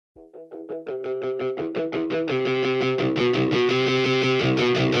Yeah,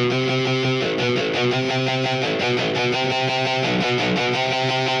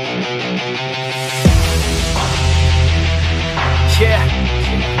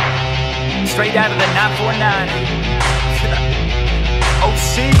 straight out of the 949.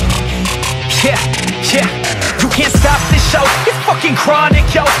 OC. Yeah, you can't stop this show. It's fucking chronic,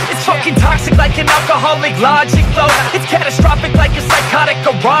 yo. It's fucking toxic like an alcoholic logic flow. It's catastrophic like a psychotic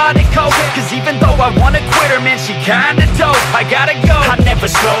erotic code. Cause even though I wanna quit her, man, she kinda dope. I gotta go. I never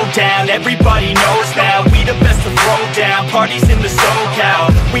slow down, everybody knows now. We the best to throw down, parties in the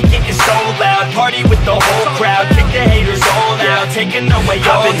SoCal. We getting so loud, party with the whole crowd. Kick the haters all out, taking away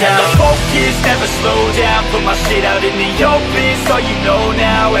all I've been hella focused, never slow down. Put my shit out in the open, so you know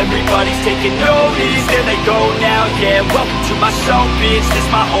now. Everybody's taking notice, there they go now. Yeah, welcome to my show, bitch. This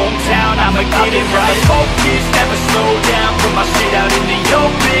my hometown, I'ma get it right. Focus, never slow down. Put my shit out in the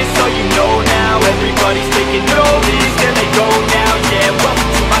open, so you know now. Everybody's taking notice, there they go now. Yeah,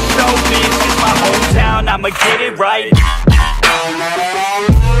 welcome to my show, bitch. This my hometown, I'ma get it right.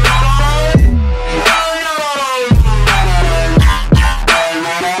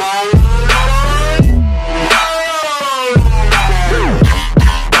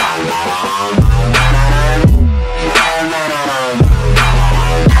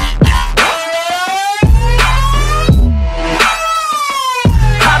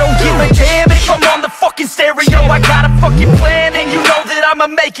 I got a fucking plan and you know that I'ma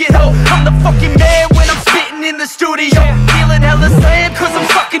make it, ho. I'm the fucking man when I'm spitting in the studio. Feeling hella slam cause I'm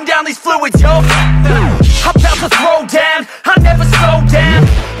sucking down these fluids, yo. I'm about to throw down, I never slow down.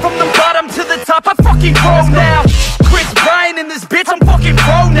 From the bottom to the top, I fucking grow now. Chris Bryant in this bitch, I'm fucking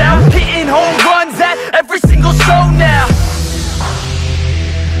pro now. Hitting home runs at every single show now.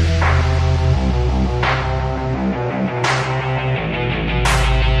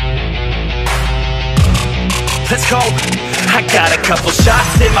 Let's go. I got a couple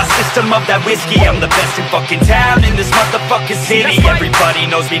shots in my system of that whiskey. I'm the best in fucking town in this motherfucking city. Everybody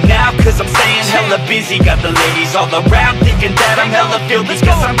knows me now cause I'm staying hella busy. Got the ladies all around thinking that I'm hella filthy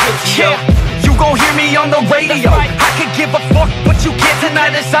cause I'm guilty, yo. You gon' hear me on the radio. I could give a fuck but you can't deny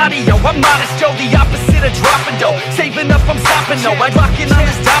this audio. I'm modest, yo, the opposite of dropping dough. Saving up, I'm stopping, no. I'm rocking on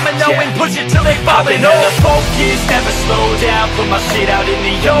this domino and push it till they falling. I've been hella focused, never slow down. Put my shit out in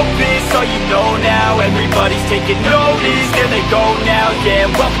the open, so you know now. Everybody's taking notice, there they go now.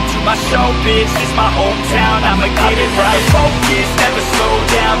 Yeah, welcome to my show, bitch. This my hometown, I'ma get it right. Focused, never slow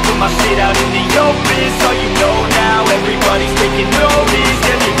down. Put my shit out in the open, so you know now. Everybody's taking notice,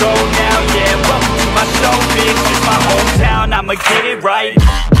 there